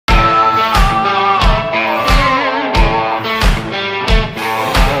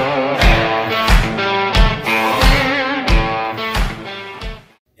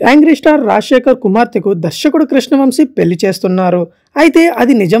Angry star Rajasekhar కుమార్తెకు దర్శకుడు కృష్ణవంశీ పెళ్లి చేస్తున్నారు. అయితే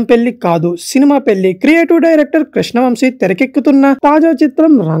అది నిజం పెళ్లి కాదు, సినిమా పెళ్లి. క్రియేటివ్ డైరెక్టర్ కృష్ణవంశీ తెరకెక్కుతున్న తాజా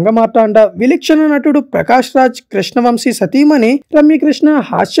చిత్రం రంగమార్తాండ. విలక్షణ నటుడు ప్రకాష్ రాజ్, కృష్ణవంశీ సతీమణి రమ్యకృష్ణ,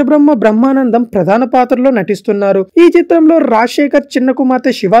 హాస్య బ్రహ్మానందం ప్రధాన పాత్రలో నటిస్తున్నారు. ఈ చిత్రంలో రాజశేఖర్ చిన్న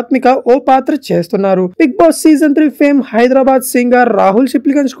కుమార్తె శివాత్మిక ఓ పాత్ర చేస్తున్నారు. Big boss season 3 fame Hyderabad singer Rahul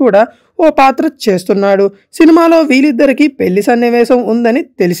Sipligunj కూడా ఓ పాత్ర చేస్తున్నాడు. సినిమాలో వీళ్ళిద్దరికి పెళ్లి సన్నివేశం ఉందని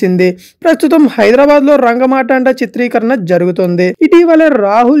తెలిసింది. ప్రస్తుతం హైదరాబాద్ లో రంగమార్తాండ చిత్రీకరణ జరుగుతుంది. ఇటీవల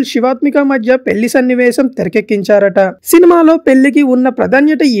రాహుల్ శివాత్మిక మధ్య పెళ్లి సన్నివేశం తెరకెక్కించారట. సినిమాలో పెళ్లికి ఉన్న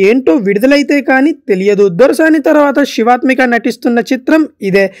ప్రాధాన్యత ఏంటో విడుదలైతే కానీ తెలియదు. దొరసాని తర్వాత శివాత్మిక నటిస్తున్న చిత్రం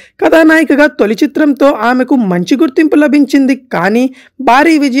ఇదే. కథానాయికగా తొలి చిత్రంతో ఆమెకు మంచి గుర్తింపు లభించింది, కానీ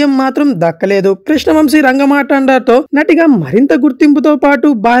భారీ విజయం మాత్రం దక్కలేదు. కృష్ణవంశీ రంగమార్తాండతో నటిగా మరింత గుర్తింపుతో పాటు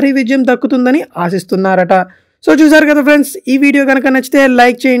భారీ విజయం దక్కుతుందని ఆశిస్తున్నారట. సో చూసారు కదా ఫ్రెండ్స్, ఈ వీడియో కనుక నచ్చితే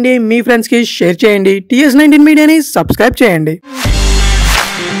లైక్ చేయండి, మీ ఫ్రెండ్స్కి షేర్ చేయండి. Ts19 మీడియాని సబ్స్క్రైబ్ చేయండి.